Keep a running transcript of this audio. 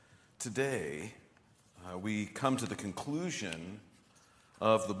Today, we come to the conclusion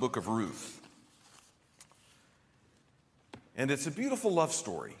of the book of Ruth. And it's a beautiful love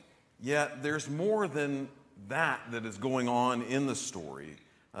story, yet there's more than that is going on in the story.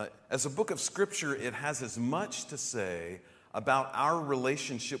 As a book of scripture, it has as much to say about our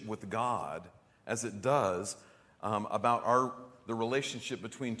relationship with God as it does about the relationship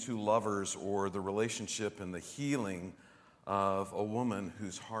between two lovers, or the relationship and the healing of a woman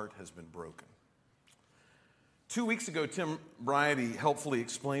whose heart has been broken. 2 weeks ago, Tim Bryady helpfully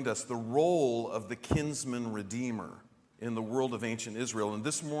explained us the role of the kinsman redeemer in the world of ancient Israel. And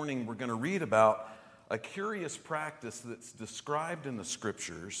this morning, we're going to read about a curious practice that's described in the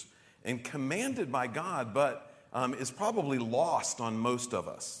scriptures and commanded by God, but is probably lost on most of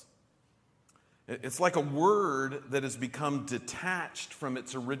us. It's like a word that has become detached from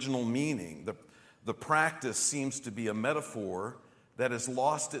its original meaning. The practice seems to be a metaphor that has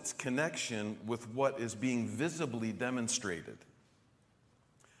lost its connection with what is being visibly demonstrated.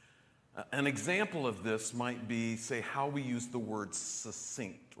 An example of this might be, say, how we use the word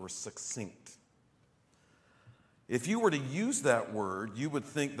succinct or succinct. If you were to use that word, you would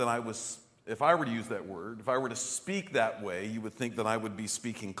think that if I were to speak that way, you would think that I would be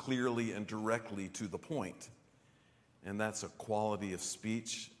speaking clearly and directly to the point. And that's a quality of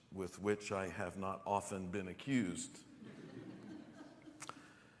speech with which I have not often been accused.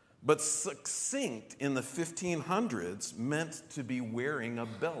 But succinct in the 1500s meant to be wearing a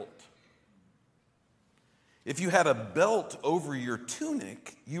belt. If you had a belt over your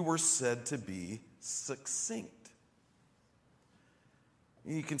tunic, you were said to be succinct.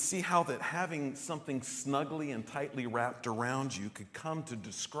 You can see how that having something snugly and tightly wrapped around you could come to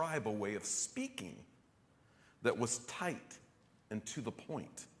describe a way of speaking that was tight and to the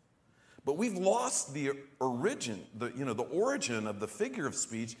point. But we've lost the origin of the figure of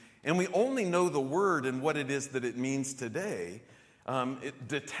speech, and we only know the word and what it is that it means today. It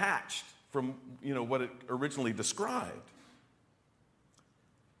detached from what it originally described.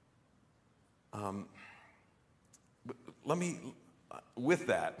 Let me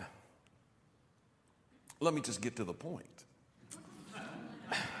just get to the point.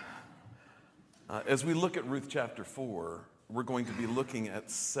 As we look at Ruth chapter 4, we're going to be looking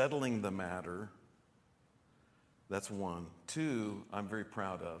at settling the matter. That's one. Two, I'm very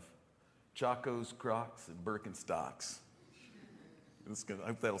proud of. Chacos, Crocs, and Birkenstocks. I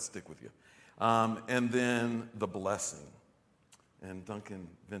hope that'll stick with you. And then the blessing. And Duncan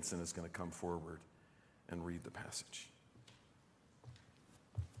Vincent is going to come forward and read the passage.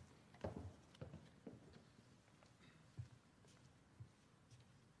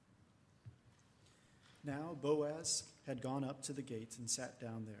 Now Boaz had gone up to the gate and sat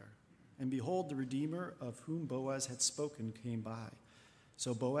down there. And behold, the Redeemer of whom Boaz had spoken came by.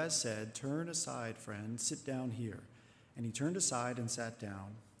 So Boaz said, "Turn aside, friend, sit down here." And he turned aside and sat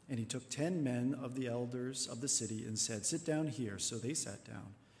down. And he took 10 men of the elders of the city and said, "Sit down here." So they sat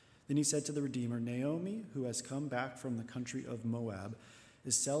down. Then he said to the Redeemer, "Naomi, who has come back from the country of Moab,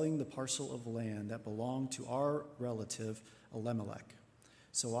 is selling the parcel of land that belonged to our relative Elimelech.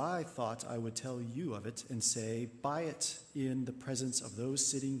 So I thought I would tell you of it and say, buy it in the presence of those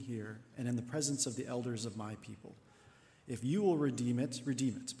sitting here and in the presence of the elders of my people. If you will redeem it,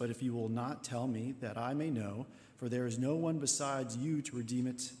 redeem it. But if you will not, tell me, that I may know, for there is no one besides you to redeem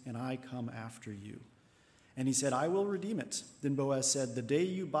it, and I come after you." And he said, "I will redeem it." Then Boaz said, "The day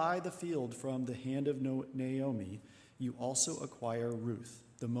you buy the field from the hand of Naomi, you also acquire Ruth,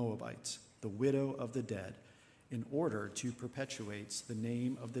 the Moabite, the widow of the dead, in order to perpetuate the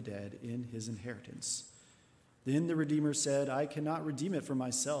name of the dead in his inheritance." Then the Redeemer said, "I cannot redeem it for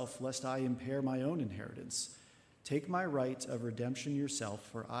myself, lest I impair my own inheritance. Take my right of redemption yourself,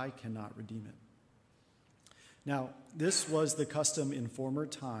 for I cannot redeem it." Now, this was the custom in former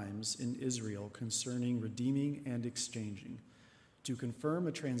times in Israel concerning redeeming and exchanging. To confirm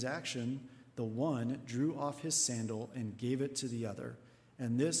a transaction, the one drew off his sandal and gave it to the other,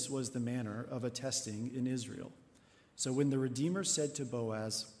 and this was the manner of attesting in Israel. So when the Redeemer said to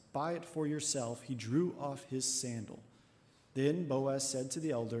Boaz, "Buy it for yourself," he drew off his sandal. Then Boaz said to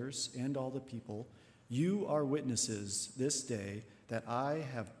the elders and all the people, "You are witnesses this day that I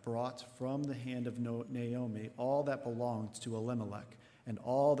have brought from the hand of Naomi all that belonged to Elimelech, and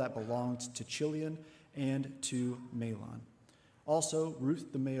all that belonged to Chilion and to Mahlon. Also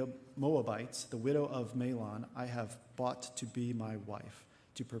Ruth the Moabite, the widow of Mahlon, I have bought to be my wife,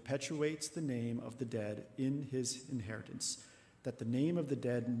 to perpetuate the name of the dead in his inheritance, that the name of the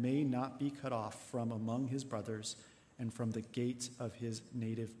dead may not be cut off from among his brothers and from the gate of his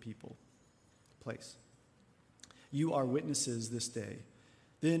native place. You are witnesses this day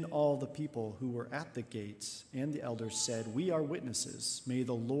Then all the people who were at the gates and the elders said, "We are witnesses. May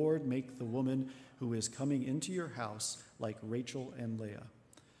the Lord make the woman who is coming into your house like Rachel and Leah,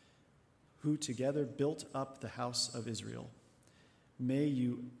 who together built up the house of Israel. May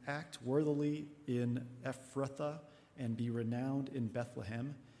you act worthily in Ephrathah and be renowned in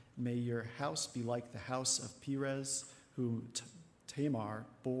Bethlehem. May your house be like the house of Perez, whom Tamar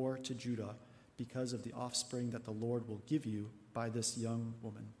bore to Judah, because of the offspring that the Lord will give you by this young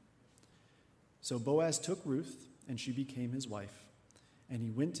woman." So Boaz took Ruth, and she became his wife. And he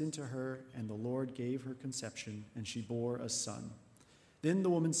went into her, and the Lord gave her conception, and she bore a son. Then the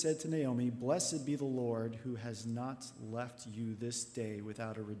woman said to Naomi, "Blessed be the Lord, who has not left you this day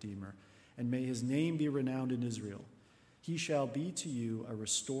without a redeemer, and may his name be renowned in Israel. He shall be to you a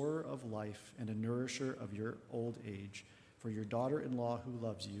restorer of life and a nourisher of your old age. For your daughter-in-law who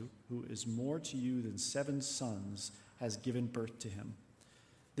loves you, who is more to you than 7 sons, has given birth to him."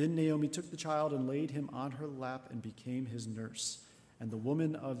 Then Naomi took the child and laid him on her lap and became his nurse. And the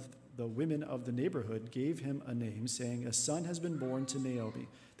women of the neighborhood gave him a name, saying, "A son has been born to Naomi."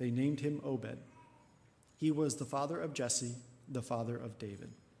 They named him Obed. He was the father of Jesse, the father of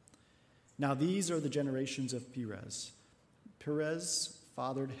David. Now these are the generations of Perez. Perez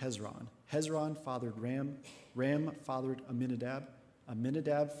fathered Hezron. Hezron fathered Ram. Ram fathered Amminadab.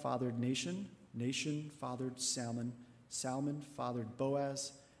 Amminadab fathered Nahshon. Nahshon fathered Salmon. Salmon fathered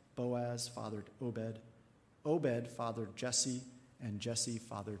Boaz. Boaz fathered Obed. Obed fathered Jesse. And Jesse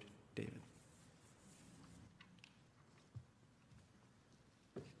fathered David.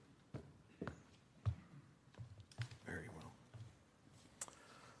 Very well.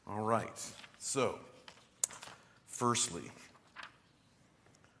 All right. So, firstly,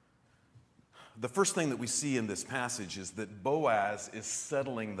 the first thing that we see in this passage is that Boaz is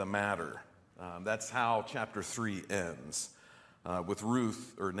settling the matter. That's how chapter 3 ends, with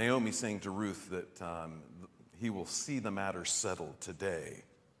Ruth, or Naomi saying to Ruth that he will see the matter settled today.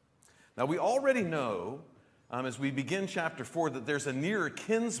 Now, we already know, as we begin chapter 4, that there's a near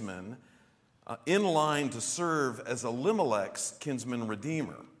kinsman in line to serve as Elimelech's kinsman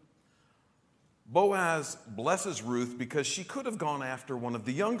redeemer. Boaz blesses Ruth because she could have gone after one of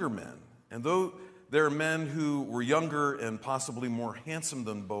the younger men. And though there are men who were younger and possibly more handsome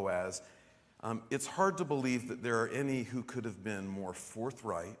than Boaz, it's hard to believe that there are any who could have been more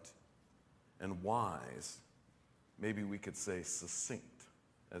forthright and wise, maybe we could say succinct,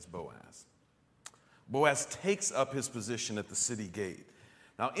 as Boaz. Boaz takes up his position at the city gate.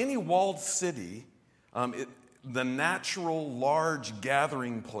 Now, any walled city, the natural large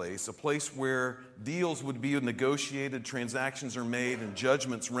gathering place, a place where deals would be negotiated, transactions are made, and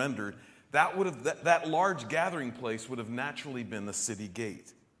judgments rendered, that large gathering place would have naturally been the city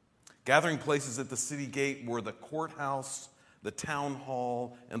gate. Gathering places at the city gate were the courthouse, the town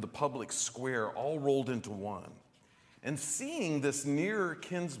hall, and the public square, all rolled into one. And seeing this near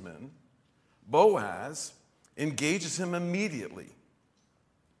kinsman, Boaz engages him immediately.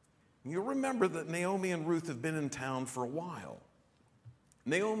 You'll remember that Naomi and Ruth have been in town for a while.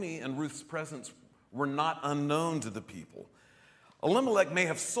 Naomi and Ruth's presence were not unknown to the people. Elimelech may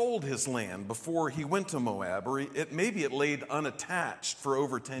have sold his land before he went to Moab, or maybe it laid unattached for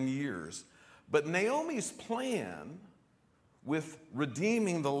over 10 years. But Naomi's plan with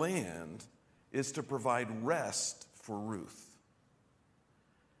redeeming the land is to provide rest for Ruth.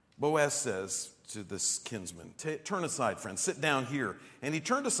 Boaz says to this kinsman, "Turn aside, friend, sit down here." And he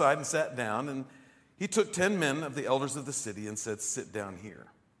turned aside and sat down, and he took 10 men of the elders of the city and said, "Sit down here."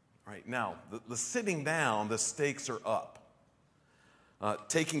 All right, now, the sitting down, the stakes are up.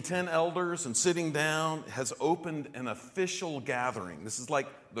 Taking 10 elders and sitting down has opened an official gathering. This is like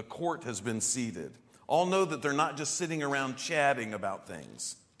the court has been seated. All know that they're not just sitting around chatting about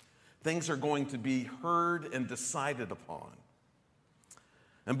things. Things are going to be heard and decided upon.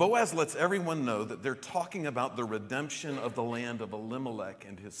 And Boaz lets everyone know that they're talking about the redemption of the land of Elimelech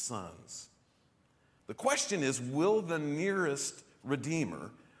and his sons. The question is, will the nearest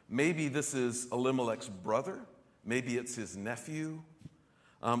redeemer, maybe this is Elimelech's brother, maybe it's his nephew,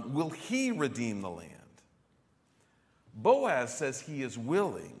 will he redeem the land? Boaz says he is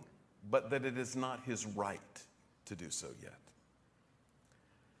willing, but that it is not his right to do so yet.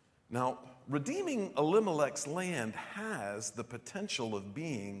 Now, redeeming Elimelech's land has the potential of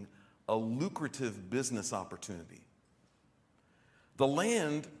being a lucrative business opportunity. The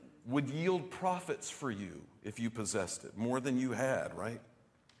land would yield profits for you if you possessed it, more than you had, right?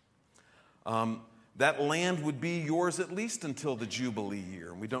 That land would be yours at least until the Jubilee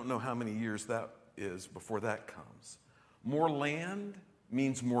year, and we don't know how many years that is before that comes. More land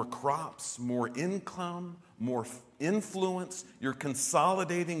means more crops, more income, more influence. You're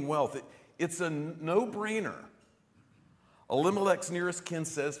consolidating wealth. It's a no-brainer. Elimelech's nearest kin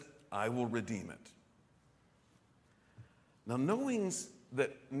says, I will redeem it. Now, knowing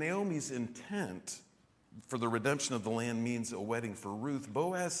that Naomi's intent for the redemption of the land means a wedding for Ruth,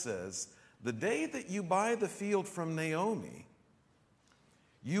 Boaz says, the day that you buy the field from Naomi,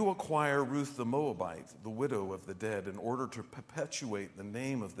 you acquire Ruth the Moabite, the widow of the dead, in order to perpetuate the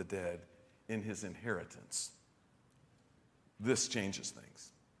name of the dead in his inheritance. This changes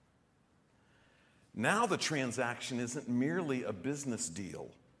things. Now the transaction isn't merely a business deal.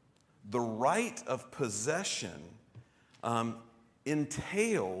 The right of possession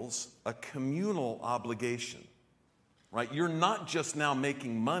entails a communal obligation, right? You're not just now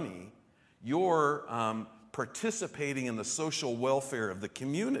making money, you're participating in the social welfare of the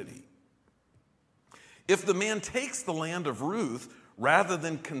community. If the man takes the land of Ruth, rather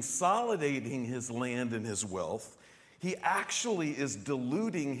than consolidating his land and his wealth, he actually is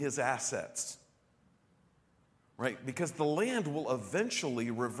diluting his assets, right? Because the land will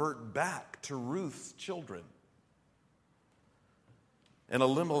eventually revert back to Ruth's children and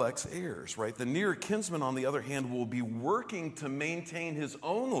Elimelech's heirs, right? The near kinsman, on the other hand, will be working to maintain his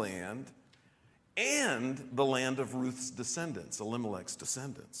own land and the land of Ruth's descendants, Elimelech's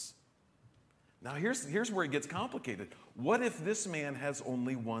descendants. Now, here's where it gets complicated. What if this man has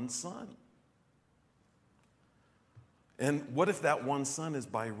only one son? And what if that one son is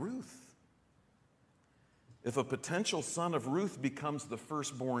by Ruth? If a potential son of Ruth becomes the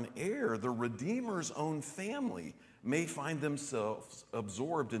firstborn heir, the Redeemer's own family may find themselves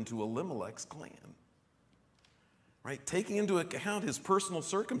absorbed into Elimelech's clan. Right? Taking into account his personal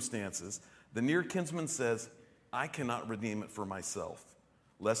circumstances, the near kinsman says, I cannot redeem it for myself,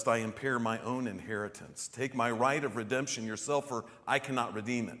 lest I impair my own inheritance. Take my right of redemption yourself, for I cannot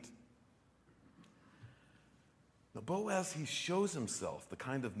redeem it. Now, Boaz, he shows himself the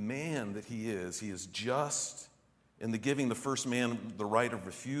kind of man that he is. He is just in the giving the first man the right of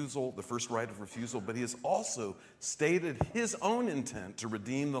refusal, the first right of refusal, but he has also stated his own intent to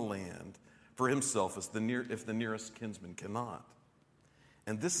redeem the land for himself if the nearest kinsman cannot.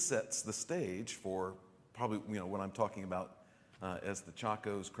 And this sets the stage for probably, what I'm talking about as the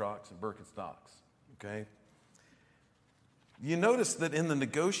Chacos, Crocs, and Birkenstocks, okay? You notice that in the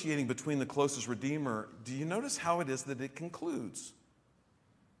negotiating between the closest redeemer, do you notice how it is that it concludes?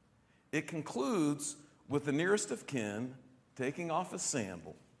 It concludes with the nearest of kin taking off his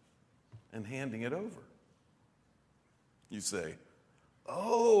sandal and handing it over. You say,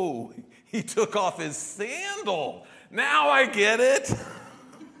 oh, he took off his sandal. Now I get it.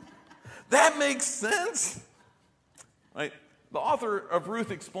 That makes sense. Right? The author of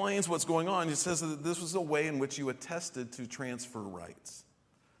Ruth explains what's going on. He says that this was a way in which you attested to transfer rights,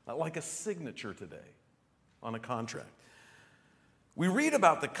 like a signature today on a contract. We read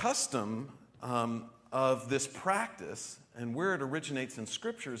about the custom of this practice and where it originates in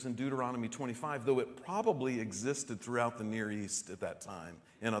scriptures in Deuteronomy 25, though it probably existed throughout the Near East at that time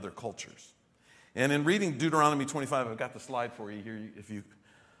in other cultures. And in reading Deuteronomy 25, I've got the slide for you here,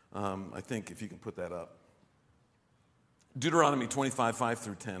 I think if you can put that up. Deuteronomy 25, 5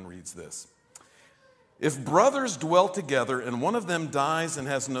 through 10 reads this. If brothers dwell together and one of them dies and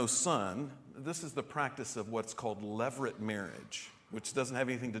has no son, this is the practice of what's called levirate marriage, which doesn't have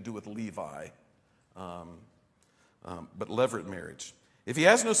anything to do with Levi, but levirate marriage. If he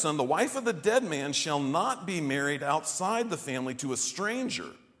has no son, the wife of the dead man shall not be married outside the family to a stranger.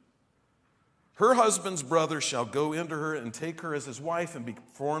 Her husband's brother shall go into her and take her as his wife and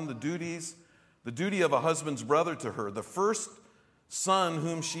perform the duty of a husband's brother to her. The first son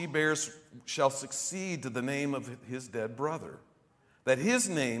whom she bears shall succeed to the name of his dead brother, that his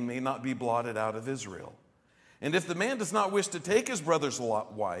name may not be blotted out of Israel. And if the man does not wish to take his brother's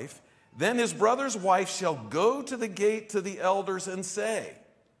wife, then his brother's wife shall go to the gate to the elders and say,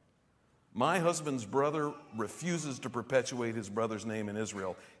 my husband's brother refuses to perpetuate his brother's name in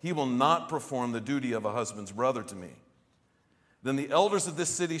Israel. He will not perform the duty of a husband's brother to me. Then the elders of this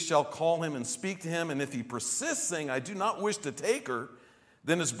city shall call him and speak to him, and if he persists, saying, I do not wish to take her,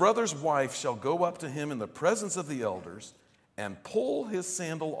 then his brother's wife shall go up to him in the presence of the elders and pull his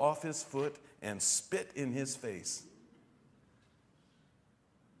sandal off his foot and spit in his face.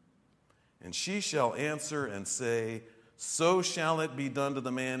 And she shall answer and say, so shall it be done to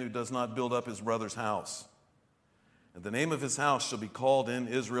the man who does not build up his brother's house. And the name of his house shall be called in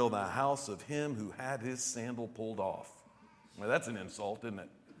Israel the house of him who had his sandal pulled off. Well, that's an insult, isn't it?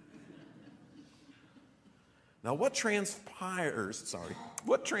 Now, what transpires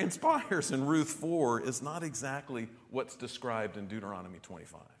in Ruth 4 is not exactly what's described in Deuteronomy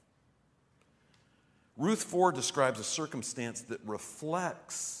 25. Ruth 4 describes a circumstance that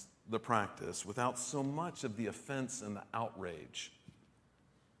reflects the practice without so much of the offense and the outrage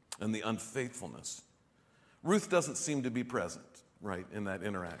and the unfaithfulness. Ruth doesn't seem to be present, right, in that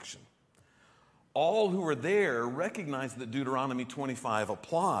interaction. All who are there recognize that Deuteronomy 25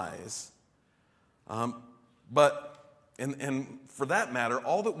 applies, but for that matter,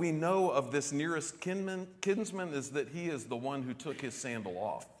 all that we know of this nearest kinsman is that he is the one who took his sandal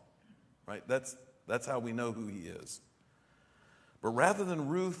off, right? That's how we know who he is. But rather than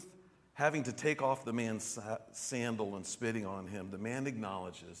Ruth having to take off the man's sandal and spitting on him, the man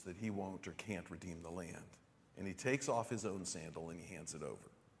acknowledges that he won't or can't redeem the land. And he takes off his own sandal and he hands it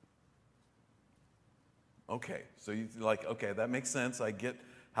over. Okay, so you're like, okay, that makes sense. I get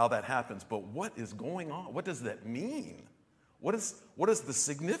how that happens. But what is going on? What does that mean? What is the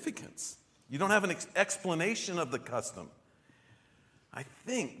significance? You don't have an explanation of the custom. I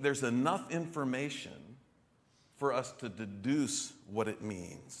think there's enough information for us to deduce what it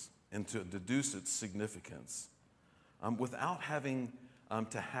means and to deduce its significance without having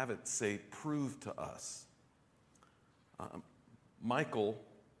to have it, say, proved to us. Michael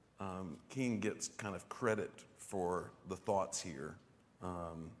King gets kind of credit for the thoughts here,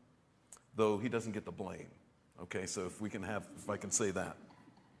 though he doesn't get the blame. Okay, so if I can say that.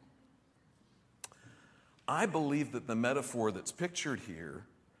 I believe that the metaphor that's pictured here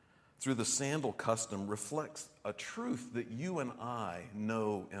through the sandal custom reflects a truth that you and I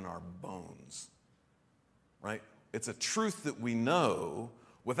know in our bones, right? It's a truth that we know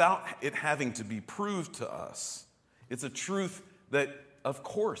without it having to be proved to us. It's a truth that, of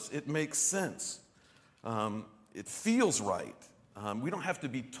course, it makes sense. It feels right. We don't have to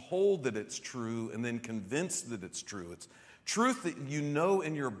be told that it's true and then convinced that it's true. It's truth that you know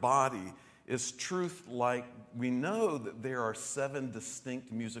in your body is truth like we know that there are 7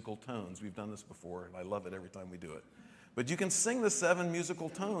 distinct musical tones. We've done this before, and I love it every time we do it. But you can sing the 7 musical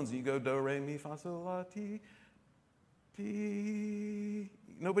tones, and you go do, re, mi, fa, sol, la, ti, ti.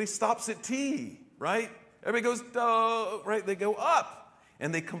 Nobody stops at T, right? Everybody goes do, right? They go up,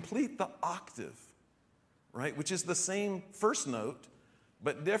 and they complete the octave, right? Which is the same first note,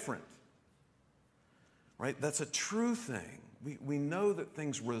 but different, right? That's a true thing. We know that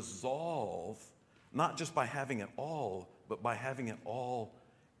things resolve not just by having it all, but by having it all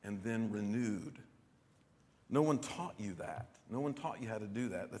and then renewed. No one taught you that. No one taught you how to do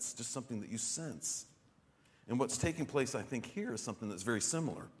that. That's just something that you sense. And what's taking place, I think, here is something that's very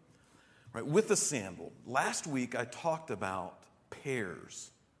similar. Right? With the sandal, last week I talked about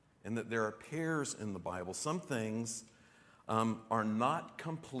pairs and that there are pairs in the Bible. Some things are not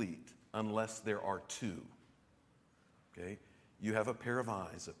complete unless there are 2. Okay? You have a pair of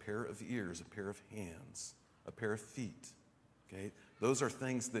eyes, a pair of ears, a pair of hands, a pair of feet. Okay? Those are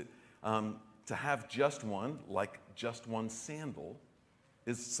things that to have just one, like just one sandal,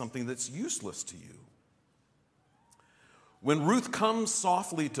 is something that's useless to you. When Ruth comes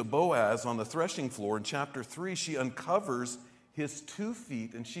softly to Boaz on the threshing floor in chapter 3, she uncovers his 2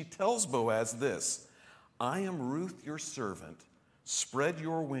 feet and she tells Boaz this, I am Ruth, your servant. Spread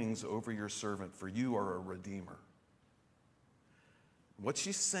your wings over your servant, for you are a redeemer. What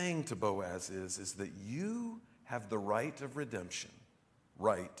she's saying to Boaz is that you have the right of redemption,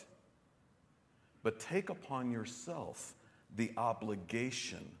 right, but take upon yourself the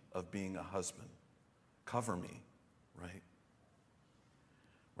obligation of being a husband. Cover me, right?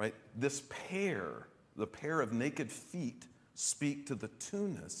 Right? This pair, the pair of naked feet, speak to the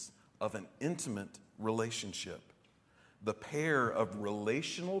two-ness of an intimate relationship, the pair of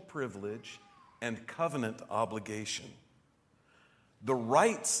relational privilege and covenant obligation. The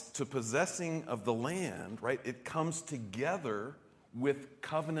rights to possessing of the land, right, it comes together with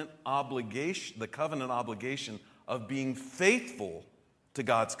covenant obligation, the covenant obligation of being faithful to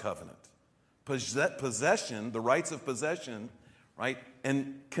God's covenant. Possession, the rights of possession, right,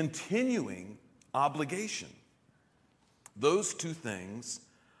 and continuing obligation. Those 2 things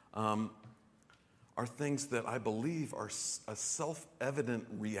are things that I believe are a self-evident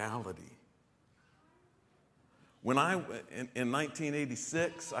reality. When in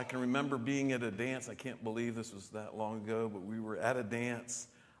 1986, I can remember being at a dance. I can't believe this was that long ago, but we were at a dance.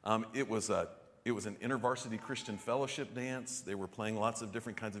 It was an InterVarsity Christian Fellowship dance. They were playing lots of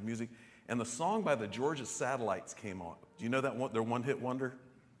different kinds of music. And the song by the Georgia Satellites came on. Do you know that one? Their one-hit wonder?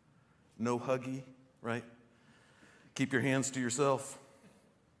 No Huggy, right? Keep your hands to yourself.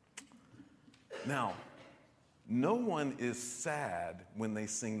 Now, no one is sad when they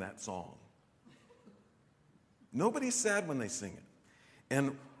sing that song. Nobody's sad when they sing it.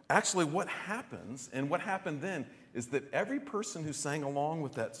 And actually what happens, and what happened then, is that every person who sang along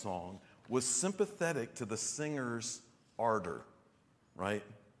with that song was sympathetic to the singer's ardor, right?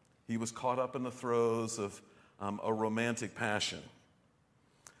 He was caught up in the throes of a romantic passion.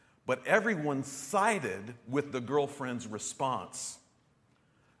 But everyone sided with the girlfriend's response.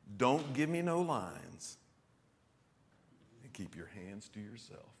 Don't give me no lines. And keep your hands to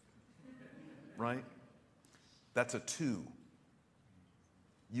yourself. Right? That's a two.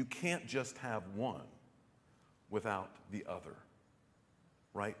 You can't just have one without the other.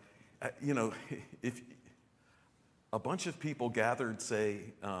 Right? If a bunch of people gathered, say,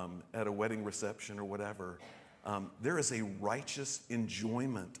 at a wedding reception or whatever, there is a righteous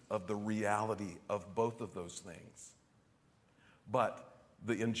enjoyment of the reality of both of those things. But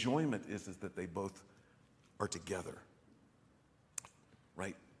the enjoyment is that they both are together.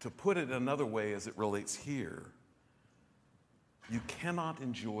 Right? To put it another way as it relates here, you cannot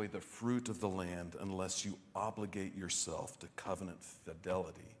enjoy the fruit of the land unless you obligate yourself to covenant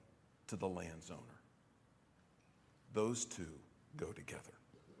fidelity to the land's owner. Those two go together.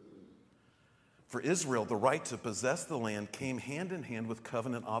 For Israel, the right to possess the land came hand in hand with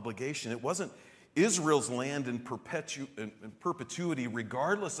covenant obligation. It wasn't Israel's land in perpetuity,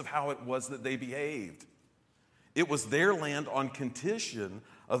 regardless of how it was that they behaved. It was their land on condition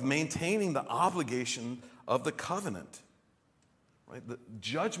of maintaining the obligation of the covenant. Right? The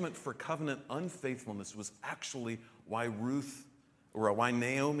judgment for covenant unfaithfulness was actually why why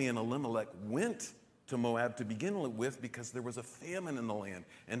Naomi and Elimelech went to Moab to begin with, because there was a famine in the land,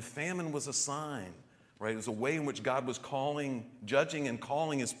 and famine was a sign, right? It was a way in which God was judging and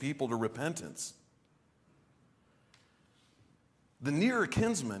calling his people to repentance. The nearer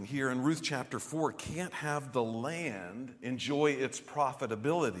kinsman here in Ruth chapter 4 can't have the land enjoy its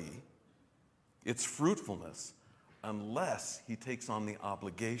profitability, its fruitfulness, unless he takes on the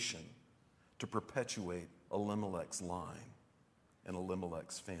obligation to perpetuate Elimelech's line and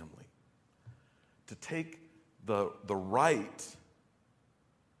Elimelech's family. To take the right,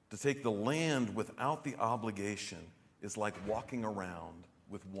 to take the land without the obligation is like walking around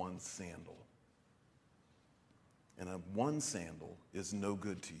with one sandal. And one sandal is no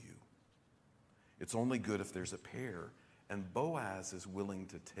good to you. It's only good if there's a pair. And Boaz is willing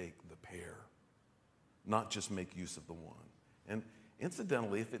to take the pair, not just make use of the one. And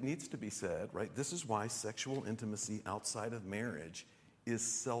incidentally, if it needs to be said, right, this is why sexual intimacy outside of marriage is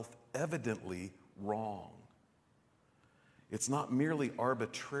self-evidently wrong. It's not merely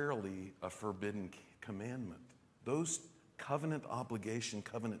arbitrarily a forbidden commandment. Those covenant obligation,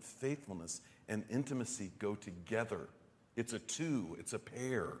 covenant faithfulness, and intimacy go together. It's a two, it's a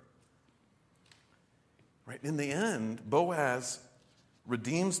pair. Right? In the end, Boaz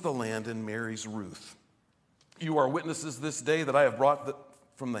redeems the land and marries Ruth. You are witnesses this day that I have brought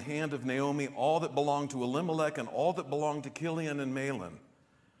from the hand of Naomi all that belonged to Elimelech and all that belonged to Chilion and Mahlon.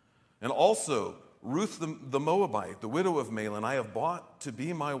 And also Ruth the Moabite, the widow of Mahlon, I have bought to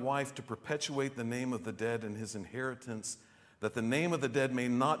be my wife to perpetuate the name of the dead and his inheritance, that the name of the dead may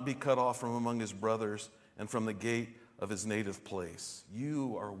not be cut off from among his brothers and from the gate of his native place.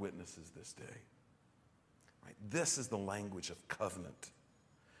 You are witnesses this day. Right? This is the language of covenant.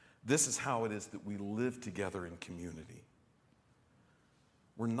 This is how it is that we live together in community.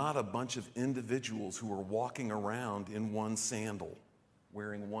 We're not a bunch of individuals who are walking around in one sandal,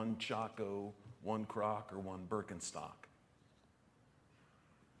 wearing one Chaco, one Croc, or one Birkenstock.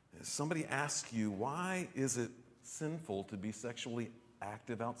 If somebody asks you, why is it sinful to be sexually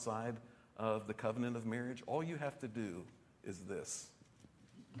active outside of the covenant of marriage? All you have to do is this.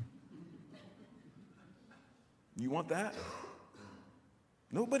 You want that?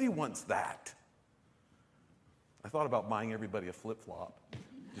 Nobody wants that. I thought about buying everybody a flip-flop,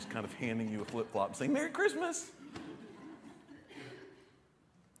 just kind of handing you a flip-flop and saying, Merry Christmas.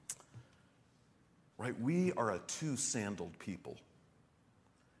 Right? We are a two-sandaled people,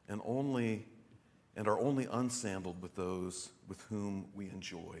 and are only unsandaled with those with whom we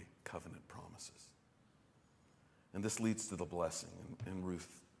enjoy covenant promises. And this leads to the blessing in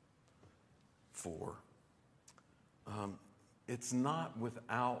Ruth 4. It's not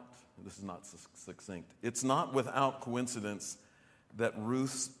without, this is not succinct, it's not without coincidence that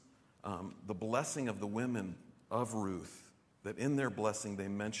Ruth's, the blessing of the women of Ruth, that in their blessing they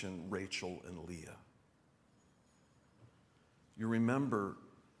mention Rachel and Leah. You remember,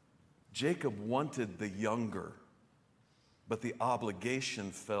 Jacob wanted the younger, but the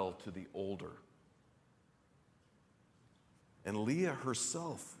obligation fell to the older. And Leah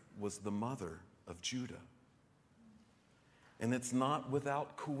herself was the mother of Judah. And it's not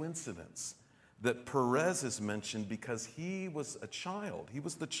without coincidence that Perez is mentioned because he was a child. He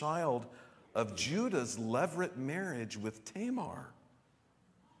was the child of Judah's levirate marriage with Tamar.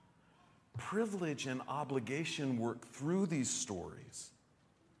 Privilege and obligation work through these stories.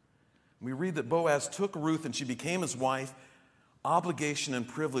 We read that Boaz took Ruth and she became his wife. Obligation and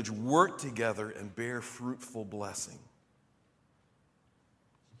privilege work together and bear fruitful blessing.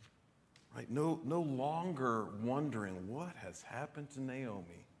 Right? No longer wondering what has happened to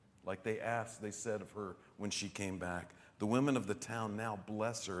Naomi, like they said of her when she came back. The women of the town now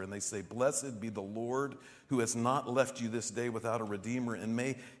bless her, and they say, "Blessed be the Lord who has not left you this day without a redeemer, and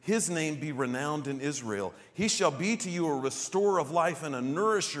may his name be renowned in Israel. He shall be to you a restorer of life and a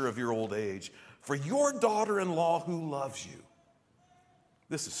nourisher of your old age, for your daughter-in-law who loves you."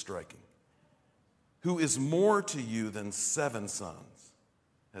 This is striking. "Who is more to you than 7 sons,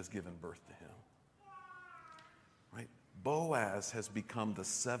 has given birth to him." Right? Boaz has become the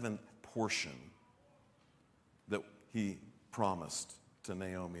 7th portion that he promised to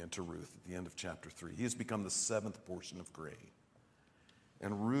Naomi and to Ruth at the end of chapter 3. He has become the 7th portion of grain.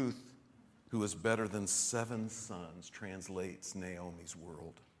 And Ruth, who is better than 7 sons, translates Naomi's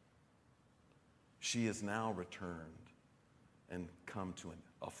world. She is now returned and come to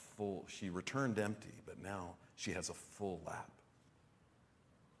a full, she returned empty, but now she has a full lap.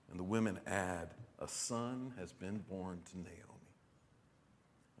 And the women add, "A son has been born to Naomi."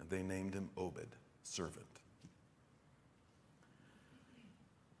 And they named him Obed, servant.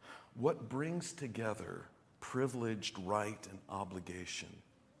 What brings together privileged right and obligation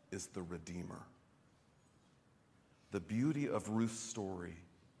is the Redeemer. The beauty of Ruth's story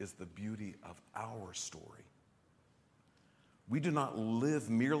is the beauty of our story. We do not live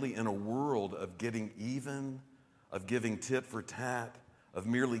merely in a world of getting even, of giving tit for tat, of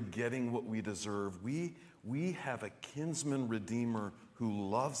merely getting what we deserve. We have a kinsman redeemer who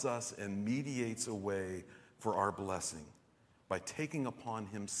loves us and mediates a way for our blessing by taking upon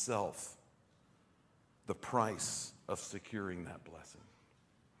himself the price of securing that blessing,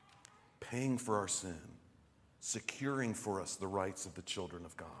 paying for our sin, securing for us the rights of the children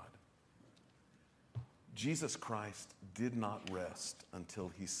of God. Jesus Christ did not rest until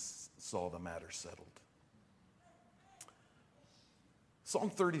he saw the matter settled. Psalm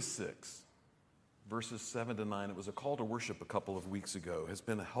 36, verses 7 to 9, it was a call to worship a couple of weeks ago, has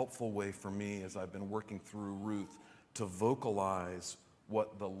been a helpful way for me as I've been working through Ruth to vocalize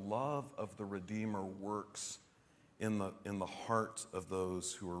what the love of the Redeemer works in the heart of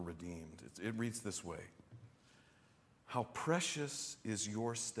those who are redeemed. It reads this way: "How precious is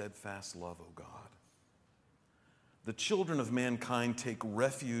your steadfast love, O God! The children of mankind take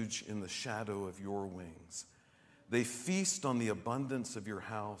refuge in the shadow of your wings. They feast on the abundance of your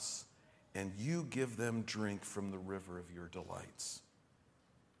house, and you give them drink from the river of your delights.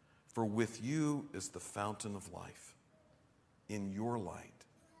 For with you is the fountain of life. In your light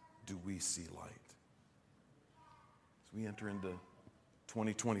do we see light." As we enter into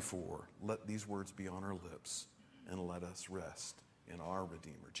 2024, let these words be on our lips, and let us rest in our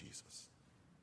Redeemer, Jesus.